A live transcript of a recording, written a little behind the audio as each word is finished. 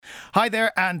Hi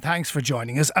there, and thanks for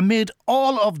joining us. Amid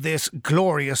all of this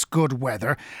glorious good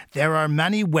weather, there are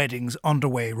many weddings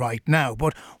underway right now.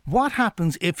 But what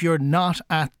happens if you're not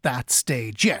at that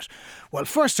stage yet? Well,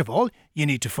 first of all, you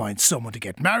need to find someone to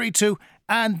get married to,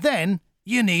 and then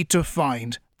you need to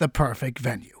find the perfect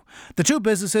venue. The two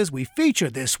businesses we feature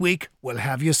this week will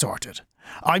have you sorted.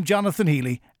 I'm Jonathan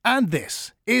Healy, and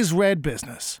this is Red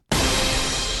Business.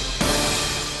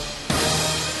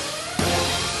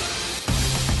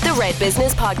 The Red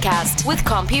Business Podcast with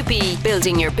CompuB.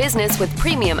 Building your business with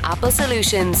premium Apple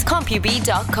solutions.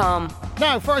 CompuB.com.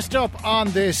 Now, first up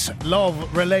on this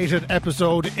love-related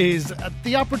episode is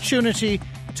the opportunity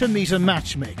to meet a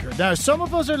matchmaker. Now, some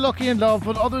of us are lucky in love,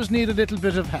 but others need a little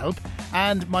bit of help.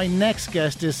 And my next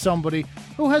guest is somebody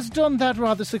who has done that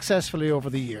rather successfully over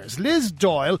the years. Liz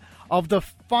Doyle of the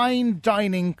Fine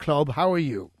Dining Club. How are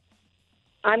you?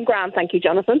 I'm grand, thank you,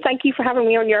 Jonathan. Thank you for having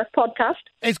me on your podcast.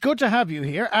 It's good to have you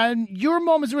here. And your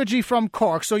mum is originally from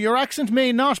Cork, so your accent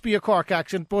may not be a Cork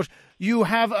accent, but you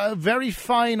have a very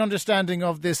fine understanding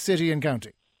of this city and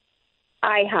county.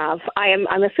 I have. I'm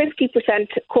a 50%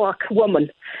 Cork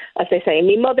woman, as they say.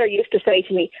 My mother used to say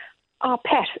to me, "Oh,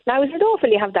 pet, now is it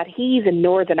often you have that heathen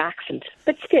northern accent?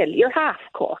 But still, you're half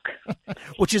Cork."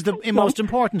 Which is the most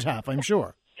important half, I'm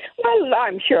sure. Well,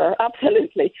 I'm sure,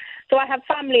 absolutely. So I have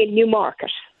family in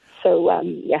Newmarket, so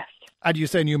yes. And you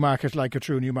say Newmarket like a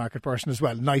true Newmarket person as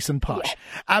well, nice and posh.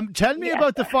 Yes. Tell me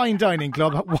about the Fine Dining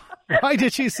Club. Why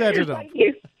did she set it up? Thank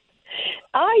you.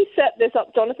 I set this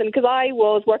up, Jonathan, because I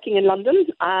was working in London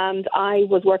and I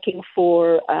was working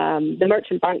for the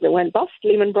merchant bank that went bust,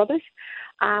 Lehman Brothers.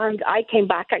 And I came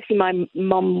back. Actually, my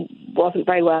mum wasn't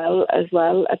very well as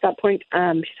well at that point.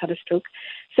 She's had a stroke.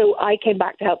 So I came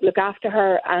back to help look after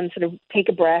her and sort of take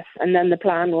a breath. And then the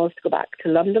plan was to go back to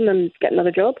London and get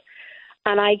another job.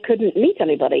 And I couldn't meet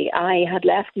anybody. I had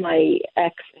left my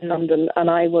ex in London and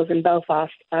I was in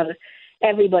Belfast. And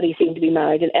everybody seemed to be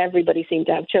married and everybody seemed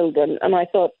to have children. And I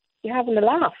thought, you're having a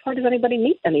laugh. How does anybody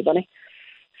meet anybody?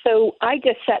 So I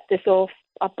just set this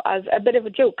up as a bit of a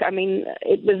joke. I mean,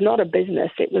 it was not a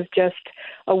business. It was just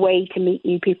a way to meet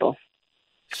new people.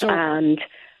 And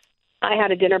I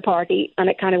had a dinner party and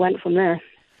it kind of went from there.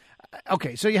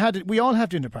 Okay, so we all have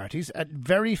dinner parties.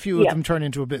 Very few of them turn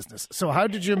into a business. So how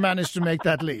did you manage to make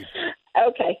that leap?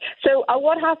 Okay, so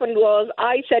what happened was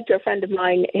I said to a friend of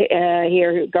mine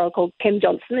here, a girl called Kim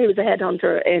Johnson, who was a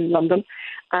headhunter in London,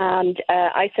 and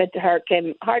I said to her,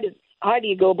 Kim, how do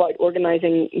you go about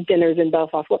organising dinners in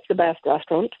Belfast? What's the best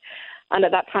restaurant? And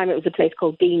at that time it was a place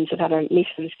called Dean's that had a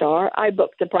Michelin star. I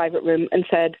booked a private room and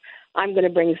said, I'm going to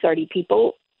bring 30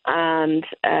 people and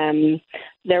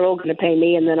they're all going to pay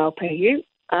me and then I'll pay you.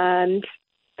 And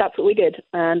that's what we did.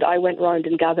 And I went round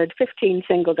and gathered 15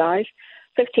 single guys,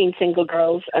 15 single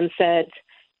girls and said,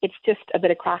 it's just a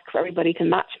bit of crack for everybody to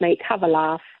matchmake, have a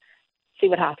laugh, see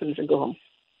what happens and go home.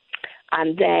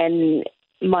 And then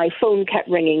my phone kept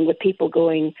ringing with people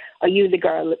going, are you the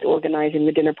girl that's organising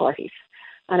the dinner parties?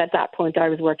 And at that point I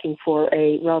was working for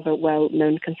a rather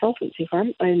well-known consultancy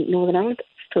firm in Northern Ireland,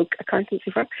 stroke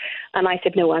accountancy firm. And I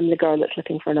said, no, I'm the girl that's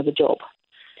looking for another job.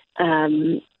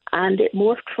 And it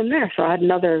morphed from there. So I had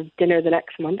another dinner the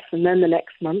next month and then the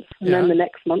next month and then the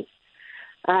next month.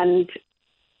 And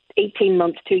 18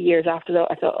 months, 2 years after that,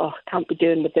 I thought, I can't be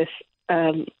doing with this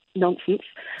nonsense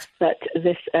that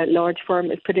this large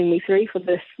firm is putting me through for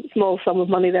this small sum of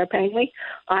money they're paying me.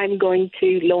 I'm going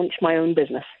to launch my own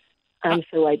business. And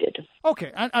so I did.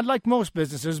 Okay, and like most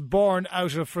businesses, born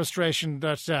out of frustration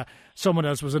that someone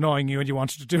else was annoying you and you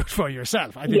wanted to do it for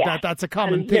yourself. I think that's a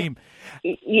common theme.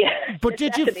 Yeah. But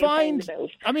did you find,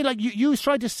 I mean, like you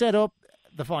tried to set up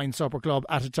the Fine Supper Club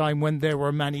at a time when there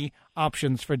were many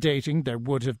options for dating. There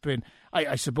would have been,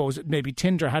 I suppose, maybe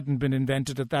Tinder hadn't been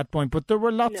invented at that point, but there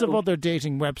were lots of other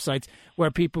dating websites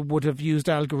where people would have used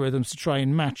algorithms to try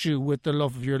and match you with the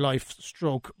love of your life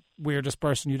stroke weirdest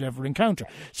person you'd ever encounter.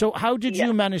 So how did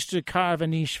you manage to carve a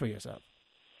niche for yourself?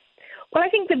 Well, I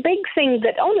think the big thing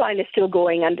that online is still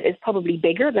going and is probably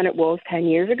bigger than it was 10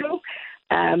 years ago.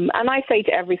 And I say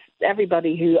to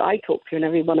everybody who I talk to and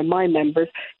every one of my members,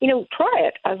 try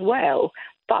it as well.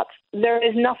 But there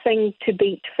is nothing to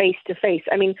beat face-to-face.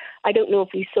 I mean, I don't know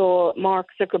if you saw Mark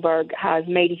Zuckerberg has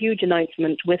made a huge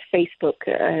announcement with Facebook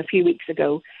a few weeks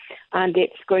ago, and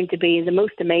it's going to be the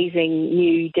most amazing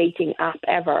new dating app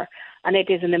ever. And it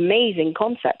is an amazing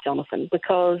concept, Jonathan,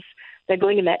 because they're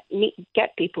going to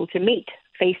get people to meet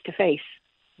face-to-face.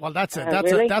 Well, that's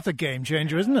a game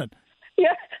changer, isn't it?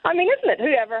 Yeah, I mean, isn't it?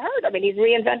 Who ever heard? I mean, he's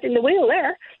reinventing the wheel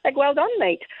there. Like, well done,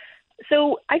 mate.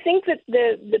 So I think that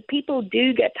the people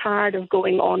do get tired of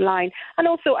going online. And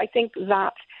also I think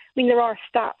that mean, there are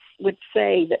stats which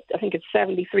say that I think it's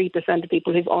 73% of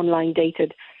people who've online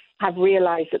dated have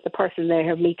realised that the person they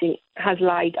are meeting has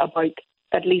lied about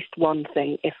at least one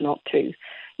thing, if not two.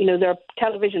 You know, there are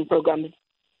television programmes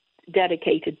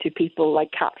dedicated to people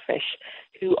like Catfish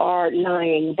who are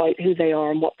lying about who they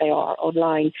are and what they are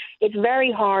online. It's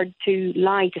very hard to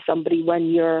lie to somebody when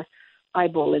you're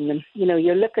eyeballing them. You know,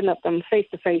 you're looking at them face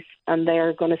to face and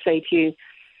they're going to say to you,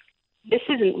 this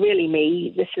isn't really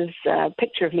me. This is a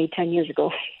picture of me 10 years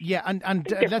ago. Yeah,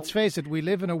 and let's face it, we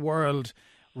live in a world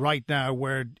right now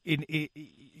where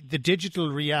the digital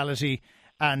reality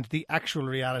and the actual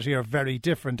reality are very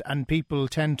different, and people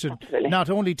tend to not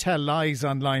only tell lies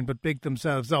online but big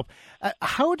themselves up.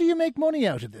 How do you make money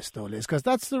out of this though, Liz? Because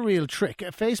that's the real trick.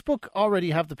 Facebook already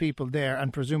have the people there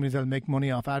and presumably they'll make money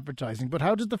off advertising, but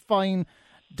how does the Fine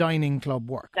Dining Club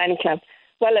work? Dining Club.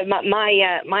 Well,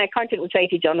 my accountant would say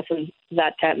to Jonathan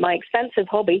that my expensive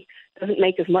hobby doesn't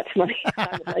make as much money as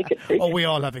I would like it to. Oh, we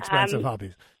all have expensive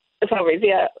hobbies. Hobbies,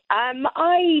 yeah.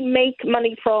 I make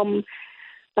money from,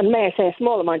 and may I say a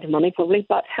small amount of money probably,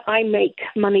 but I make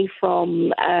money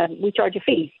from, we charge a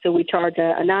fee. So we charge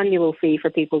an annual fee for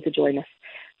people to join us.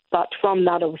 But from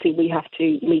that, obviously, we have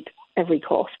to meet every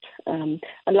cost. And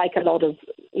like a lot of,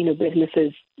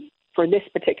 businesses, for this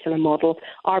particular model,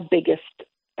 our biggest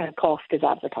cost is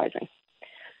advertising.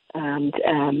 And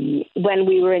when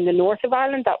we were in the north of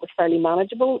Ireland, that was fairly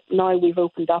manageable. Now we've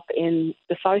opened up in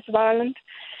the south of Ireland.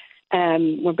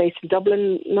 We're based in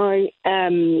Dublin now.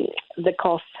 The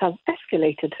costs have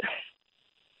escalated.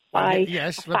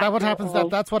 Yes, but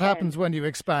that's what happens when you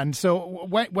expand. So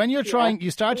when you're trying, you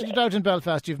started it out in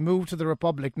Belfast, you've moved to the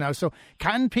Republic now. So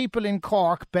can people in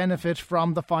Cork benefit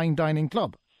from the Fine Dining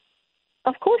Club?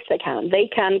 Of course they can. They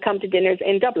can come to dinners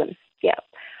in Dublin, yeah.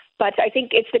 But I think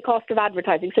it's the cost of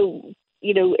advertising. So,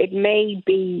 it may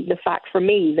be the fact for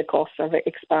me the costs have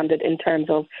expanded in terms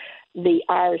of the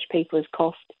Irish papers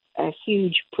cost a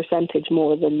huge percentage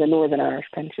more than the Northern Irish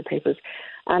papers.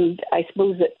 And I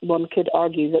suppose that one could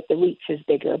argue that the reach is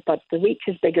bigger, but the reach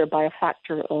is bigger by a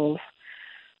factor of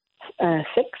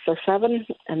 6 or 7,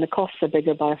 and the costs are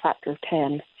bigger by a factor of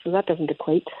 10. So that doesn't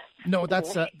equate. No,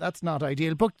 that's not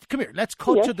ideal. But come here, let's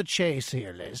cut to the chase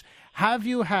here, Liz. Have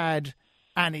you had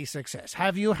any success?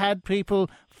 Have you had people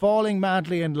falling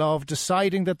madly in love,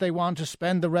 deciding that they want to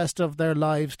spend the rest of their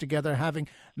lives together, having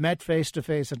met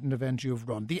face-to-face at an event you've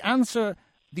run? The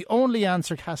only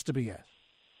answer has to be yes.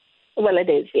 Well, it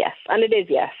is yes, and it is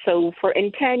yes. So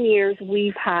in 10 years,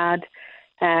 we've had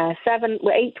 8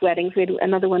 weddings. We had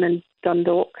another one in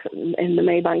Dundalk in the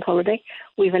May Bank holiday.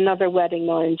 We have another wedding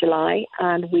now in July,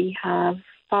 and we have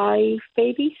 5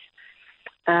 babies.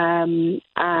 And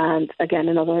again,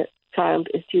 another child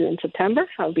is due in September.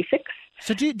 I'll be 6.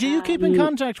 So do you keep in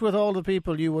contact with all the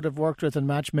people you would have worked with and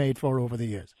match made for over the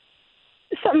years?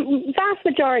 Some vast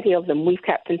majority of them we've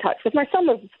kept in touch with. Now, some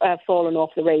have fallen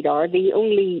off the radar. The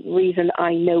only reason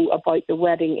I know about the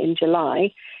wedding in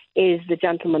July is the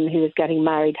gentleman who is getting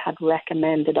married had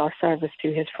recommended our service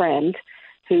to his friend,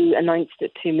 who announced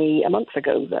it to me a month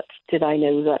ago. That did I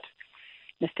know that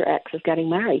Mr. X is getting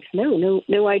married?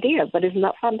 No idea. But isn't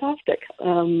that fantastic?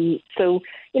 So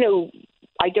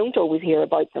I don't always hear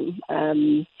about them.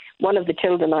 One of the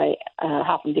children I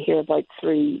happened to hear about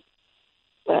through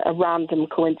a random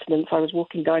coincidence. I was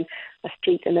walking down a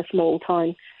street in a small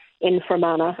town in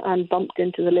Fermanagh and bumped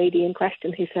into the lady in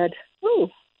question who said, "Oh,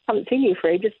 haven't seen you for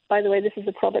ages. By the way, this is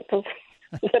a product of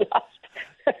the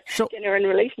last dinner and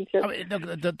relationship." I mean,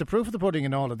 look, the proof of the pudding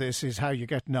in all of this is how you're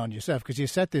getting on yourself, because you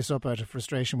set this up out of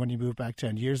frustration when you moved back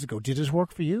 10 years ago. Did it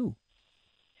work for you?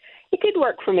 It did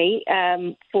work for me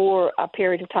for a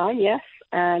period of time, yes.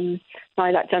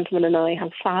 Now that gentleman and I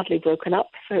have sadly broken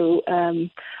up, so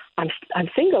I'm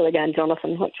single again,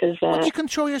 Jonathan, which is... But you can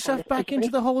throw yourself back into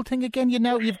the whole thing again.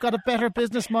 You've got a better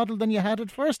business model than you had at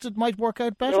first. It might work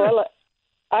out better. Well,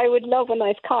 I would love a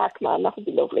nice Cork man. That would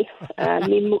be lovely. My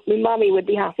mummy would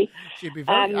be happy. She'd be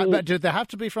very... do they have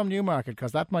to be from Newmarket?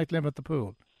 Because that might limit the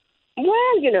pool.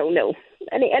 Well, no.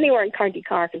 Anywhere in County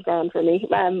Cork is grand for me.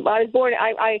 I was born...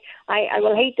 I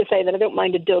will hate to say that I don't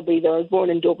mind a dub either. I was born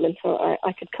in Dublin, so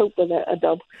I could cope with a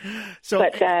dub. So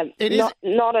but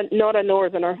not a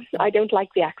northerner. I don't like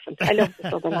the accent. I love the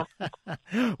southern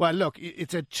accent. Well, look,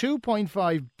 it's a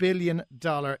 $2.5 billion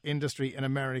industry in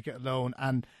America alone,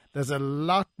 and there's a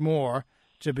lot more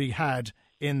to be had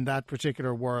in that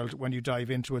particular world when you dive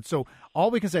into it. So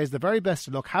all we can say is the very best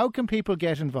of luck. How can people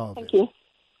get involved? Thank you.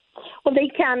 Well, they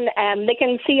can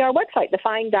see our website,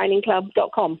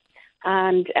 thefinediningclub.com,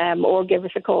 and or give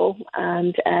us a call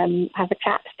and have a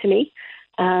chat to me,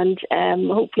 and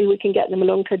hopefully we can get them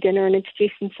along to dinner and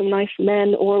introduce them some nice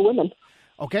men or women.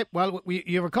 Okay, well,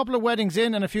 you have a couple of weddings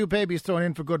in and a few babies thrown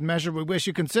in for good measure. We wish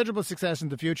you considerable success in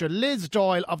the future. Liz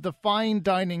Doyle of the Fine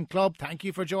Dining Club, thank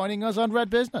you for joining us on Red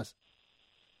Business.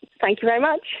 Thank you very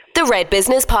much. The Red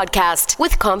Business Podcast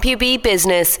with CompuB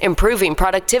Business. Improving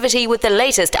productivity with the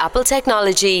latest Apple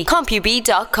technology.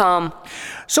 CompuB.com.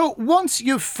 So once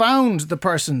you've found the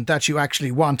person that you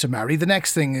actually want to marry, the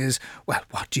next thing is, well,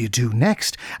 what do you do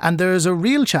next? And there's a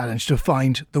real challenge to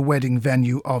find the wedding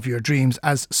venue of your dreams,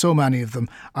 as so many of them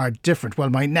are different. Well,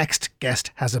 my next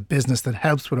guest has a business that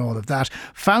helps with all of that.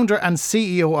 Founder and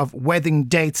CEO of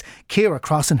WeddingDates, Ciara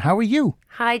Crossan. How are you?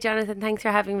 Hi, Jonathan. Thanks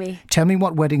for having me. Tell me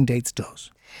what WeddingDates does.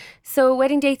 So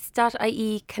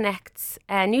WeddingDates.ie connects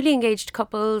newly engaged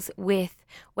couples with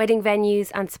wedding venues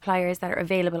and suppliers that are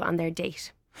available on their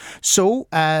date. So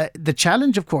the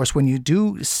challenge, of course, when you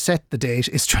do set the date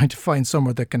is trying to find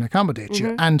somewhere that can accommodate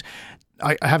you. And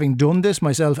having done this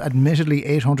myself, admittedly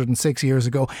 806 years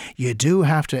ago, you do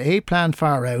have to A, plan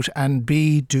far out, and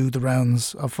B, do the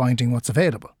rounds of finding what's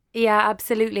available. Yeah,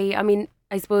 absolutely. I mean,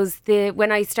 I suppose when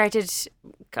I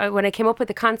came up with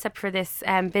the concept for this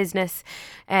business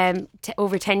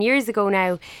over 10 years ago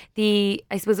now,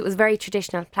 I suppose it was very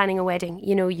traditional, planning a wedding.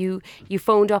 You know, you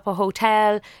phoned up a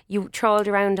hotel, you trawled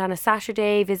around on a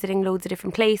Saturday, visiting loads of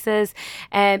different places.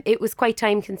 It was quite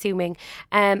time consuming.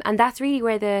 And that's really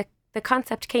where the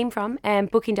concept came from.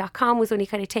 Booking.com was only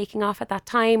kind of taking off at that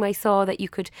time. I saw that you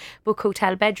could book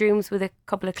hotel bedrooms with a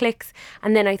couple of clicks.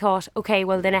 And then I thought, okay,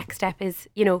 well, the next step is,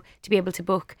 to be able to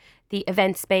book the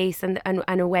event space and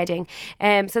a wedding.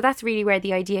 So that's really where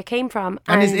the idea came from.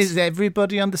 And is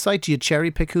everybody on the site? Do you cherry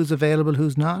pick who's available,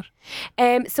 who's not?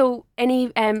 So any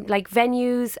like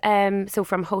venues, so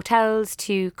from hotels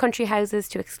to country houses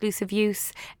to exclusive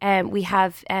use. We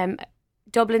have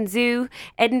Dublin Zoo,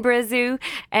 Edinburgh Zoo,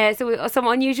 so some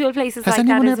unusual places like that as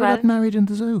well. Has anyone ever got married in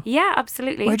the zoo? Yeah,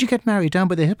 absolutely. Where'd you get married? Down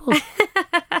by the hippos?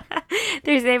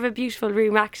 They have a beautiful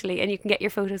room actually, and you can get your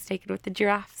photos taken with the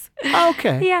giraffes.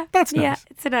 Okay, yeah, that's nice.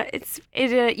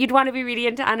 Yeah, you'd want to be really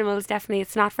into animals. Definitely,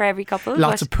 it's not for every couple.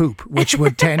 Lots of poop, which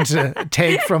would tend to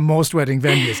take from most wedding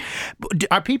venues. But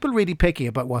are people really picky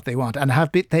about what they want, and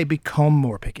have they become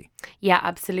more picky? Yeah,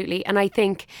 absolutely. And I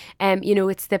think,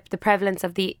 it's the prevalence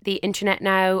of the internet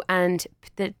now and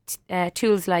the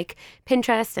tools like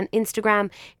Pinterest and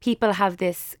Instagram. People have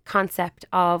this concept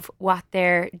of what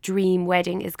their dream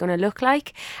wedding is going to look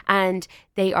like, and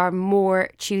they are more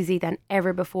choosy than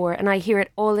ever before. And I hear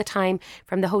it all the time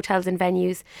from the hotels and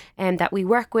venues that we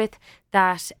work with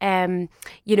that,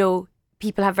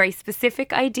 people have very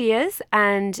specific ideas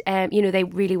and, they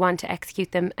really want to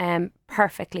execute them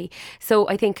perfectly. So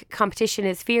I think competition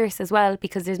is fierce as well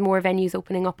because there's more venues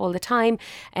opening up all the time,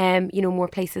 more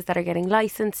places that are getting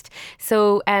licensed.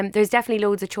 So there's definitely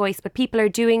loads of choice, but people are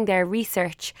doing their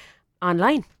research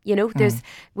online. There's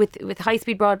with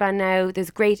high-speed broadband now,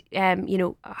 there's great,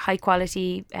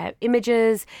 high-quality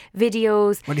images,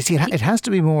 videos. Well, you see, it has to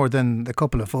be more than the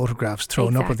couple of photographs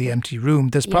thrown up of the empty room.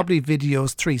 There's probably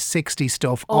videos, 360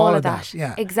 stuff, all of that.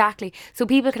 Yeah, exactly. So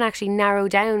people can actually narrow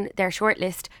down their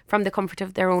shortlist from the comfort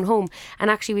of their own home.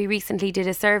 And actually, we recently did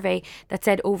a survey that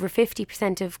said over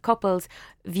 50% of couples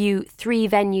view 3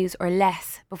 venues or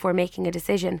less before making a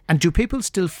decision. And do people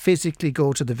still physically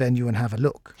go to the venue and have a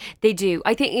look? They do.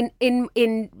 I think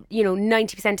in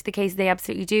 90% of the cases they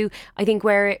absolutely do. I think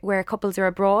where couples are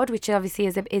abroad, which obviously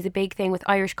is a big thing with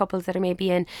Irish couples that are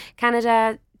maybe in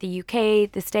Canada, the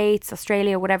UK, the States,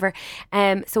 Australia, whatever.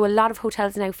 So a lot of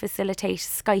hotels now facilitate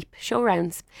Skype show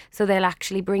rounds. So they'll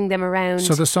actually bring them around.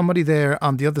 So there's somebody there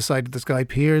on the other side of the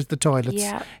Skype. Here's the toilets.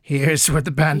 Yeah. Here's where the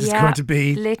band is going to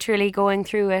be. Literally going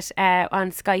through it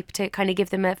on Skype to kind of give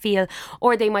them a feel.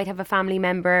 Or they might have a family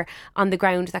member on the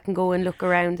ground that can go and look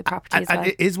around the property as well. And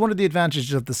it is one of the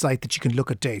advantages of the site that you can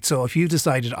look at dates. So if you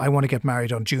decided I want to get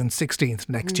married on June 16th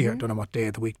next year, I don't know what day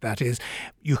of the week that is,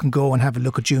 you can go and have a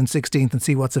look at June 16th and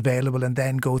see what's available and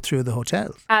then go through the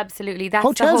hotels. Absolutely.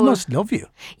 Hotels must love you.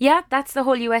 Yeah, that's the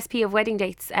whole USP of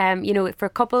WeddingDates. For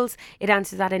couples, it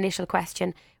answers that initial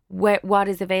question. What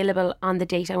is available on the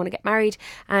date I want to get married?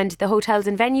 And the hotels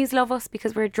and venues love us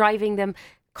because we're driving them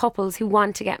couples who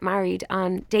want to get married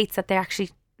on dates that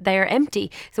they are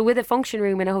empty. So with a function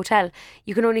room in a hotel,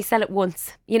 you can only sell it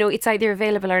once. It's either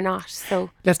available or not.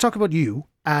 So let's talk about you.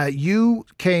 You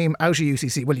came out of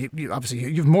UCC. Well, you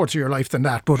obviously you've more to your life than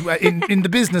that, but in the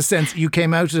business sense, you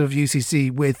came out of UCC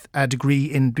with a degree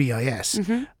in BIS.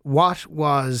 Mm-hmm. What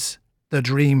was the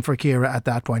dream for Ciara at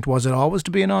that point? Was it always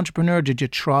to be an entrepreneur? Did you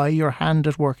try your hand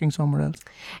at working somewhere else?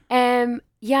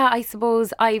 Yeah, I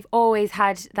suppose I've always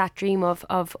had that dream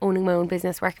of owning my own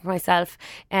business, working for myself.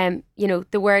 The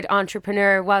word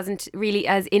entrepreneur wasn't really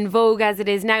as in vogue as it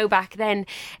is now back then.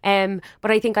 But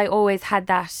I think I always had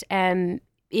that in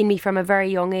me from a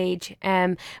very young age.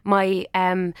 My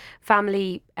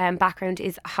family background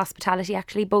is hospitality,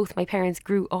 actually. Both my parents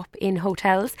grew up in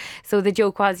hotels. So the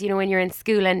joke was, when you're in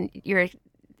school and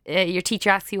your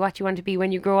teacher asks you what you want to be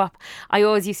when you grow up, I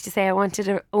always used to say I wanted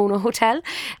to own a hotel,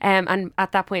 and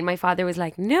at that point my father was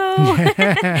like, no,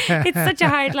 it's such a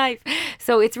hard life.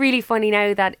 So it's really funny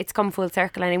now that it's come full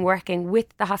circle and I'm working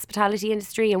with the hospitality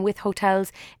industry and with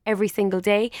hotels every single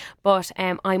day, but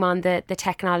I'm on the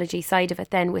technology side of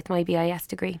it then with my BIS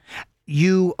degree.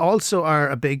 You also are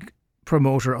a big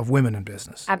promoter of women in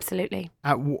business. Absolutely.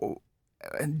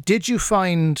 Did you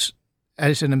find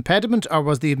it an impediment, or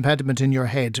was the impediment in your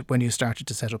head when you started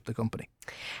to set up the company?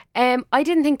 I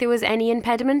didn't think there was any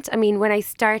impediment. I mean, when I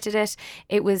started it,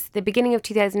 it was the beginning of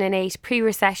 2008,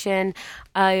 pre-recession.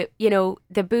 The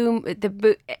boom.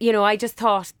 I just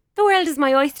thought, the world is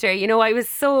my oyster. I was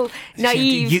so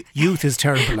naive. Youth is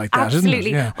terrible like that, Absolutely. Isn't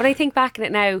it? Yeah. When I think back on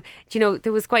it now,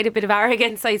 there was quite a bit of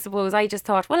arrogance, I suppose. I just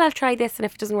thought, well, I'll try this, and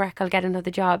if it doesn't work, I'll get another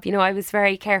job. I was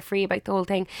very carefree about the whole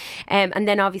thing. And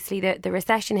then obviously the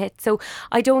recession hit. So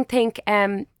I don't think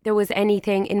there was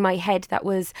anything in my head that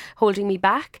was holding me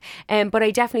back. But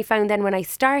I definitely found then when I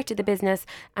started the business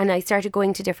and I started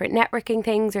going to different networking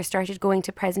things or started going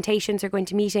to presentations or going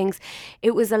to meetings,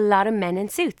 it was a lot of men in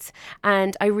suits.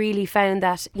 And I really found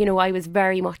that, I was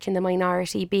very much in the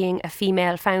minority being a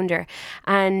female founder.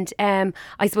 And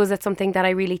I suppose that's something that I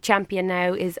really champion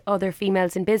now is other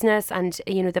females in business and,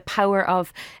 the power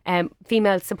of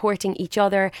females supporting each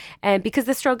other because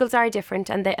the struggles are different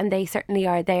and they certainly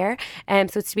are there.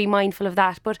 So it's to be mindful of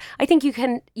that. But I think you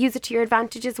can use it to your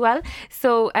advantage as well.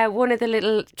 So one of the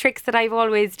little tricks that I've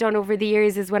always done over the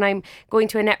years is when I'm going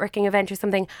to a networking event or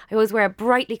something, I always wear a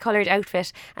brightly coloured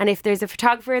outfit. And if there's a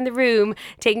photographer in the room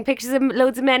taking pictures of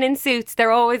loads of men in suits,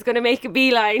 they're always going to make a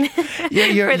beeline for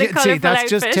the colourful that's outfit.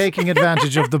 just taking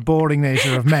advantage of the boring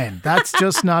nature of men. That's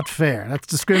just not fair. That's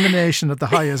discrimination at the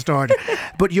highest order.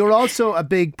 But you're also a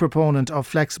big proponent of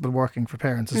flexible working for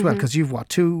parents as well, because you've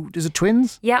is it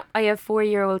twins? Yeah, I have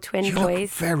 4-year-old twin you boys. Look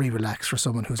very relaxed for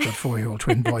someone who's got 4-year-old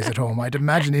twin boys at home. I'd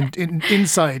imagine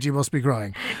inside you must be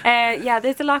crying. Yeah,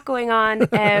 there's a lot going on,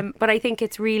 but I think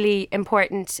it's really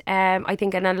important. I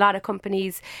think and a lot of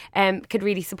companies could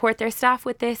really support their staff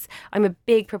with this. I'm a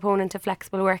big proponent of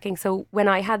flexible working. So when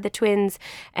I had the twins,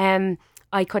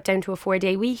 I cut down to a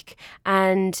 4-day week,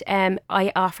 and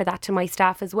I offer that to my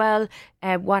staff as well.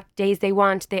 What days they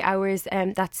want, the hours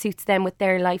that suits them with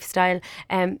their lifestyle.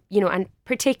 And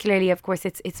particularly, of course,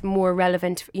 it's more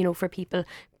relevant, for people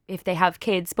if they have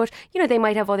kids, but they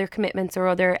might have other commitments or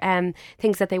other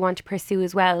things that they want to pursue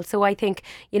as well. So I think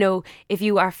if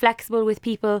you are flexible with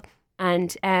people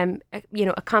and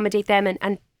accommodate them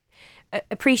and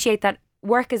appreciate that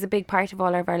work is a big part of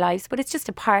all of our lives, but it's just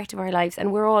a part of our lives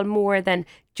and we're all more than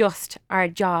just our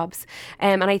jobs.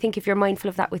 And I think if you're mindful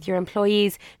of that with your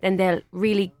employees, then they'll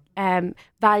really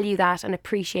value that and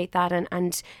appreciate that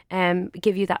and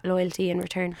give you that loyalty in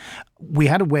return. We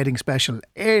had a wedding special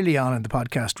early on in the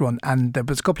podcast run, and there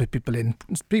was a couple of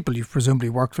people you've presumably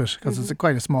worked with because it's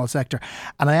quite a small sector,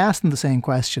 and I asked them the same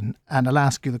question, and I'll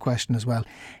ask you the question as well.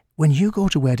 When you go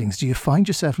to weddings, do you find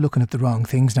yourself looking at the wrong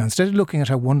things now? Instead of looking at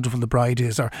how wonderful the bride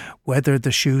is or whether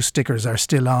the shoe stickers are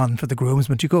still on for the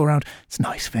groomsmen, you go around, it's a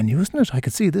nice venue, isn't it? I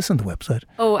could see this on the website.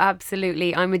 Oh,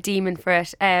 absolutely. I'm a demon for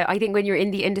it. I think when you're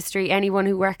in the industry, anyone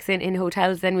who works in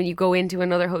hotels, then when you go into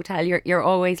another hotel, you're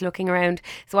always looking around.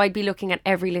 So I'd be looking at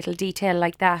every little detail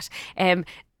like that.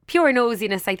 Pure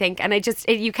nosiness, I think, and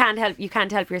you can't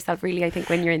help yourself really, I think,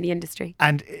 when you're in the industry.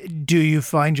 And do you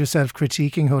find yourself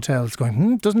critiquing hotels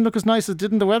going, doesn't look as nice as it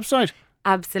did on the website?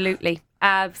 Absolutely.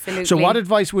 So what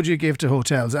advice would you give to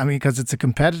hotels? I mean, because it's a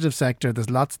competitive sector, there's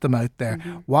lots of them out there.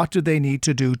 What do they need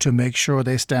to do to make sure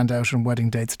they stand out on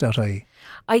WeddingDates.ie?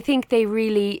 I think they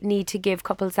really need to give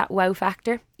couples that wow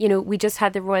factor. We just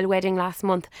had the royal wedding last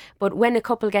month, but when a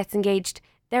couple gets engaged,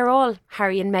 they're all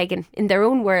Harry and Meghan in their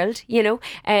own world,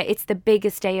 It's the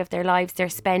biggest day of their lives. They're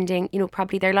spending,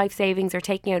 probably their life savings or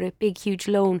taking out a big, huge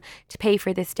loan to pay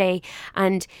for this day.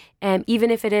 And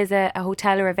even if it is a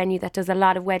hotel or a venue that does a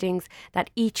lot of weddings, that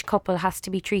each couple has to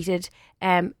be treated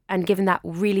and given that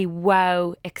really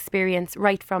wow experience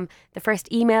right from the first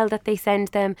email that they send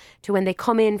them to when they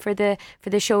come in for the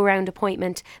show round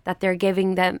appointment, that they're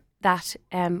giving them that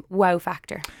wow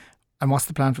factor. And what's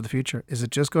the plan for the future? Is it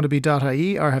just going to be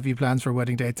 .ie or have you plans for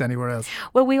wedding dates anywhere else?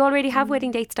 Well, we already have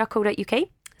weddingdates.co.uk.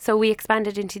 So we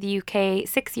expanded into the UK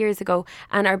 6 years ago,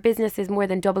 and our business is more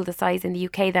than double the size in the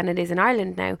UK than it is in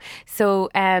Ireland now.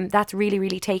 So that's really,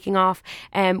 really taking off.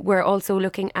 We're also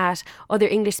looking at other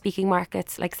English-speaking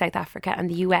markets like South Africa and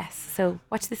the US. So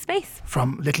watch this space.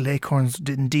 From little acorns,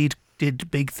 indeed,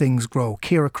 did big things grow.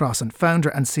 Ciara Crossan, founder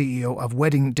and CEO of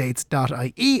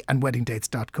WeddingDates.ie and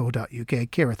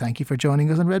WeddingDates.co.uk. Ciara, thank you for joining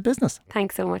us on Red Business.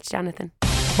 Thanks so much, Jonathan.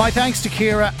 My thanks to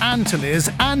Ciara and to Liz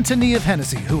and to Niamh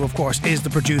Hennessy, who of course is the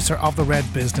producer of the Red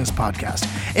Business podcast.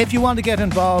 If you want to get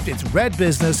involved, it's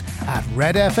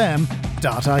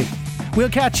redbusiness@redfm.ie. We'll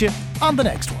catch you on the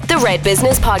next one. The Red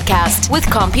Business Podcast with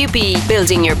CompuB.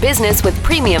 Building your business with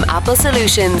premium Apple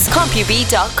solutions.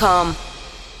 CompuB.com.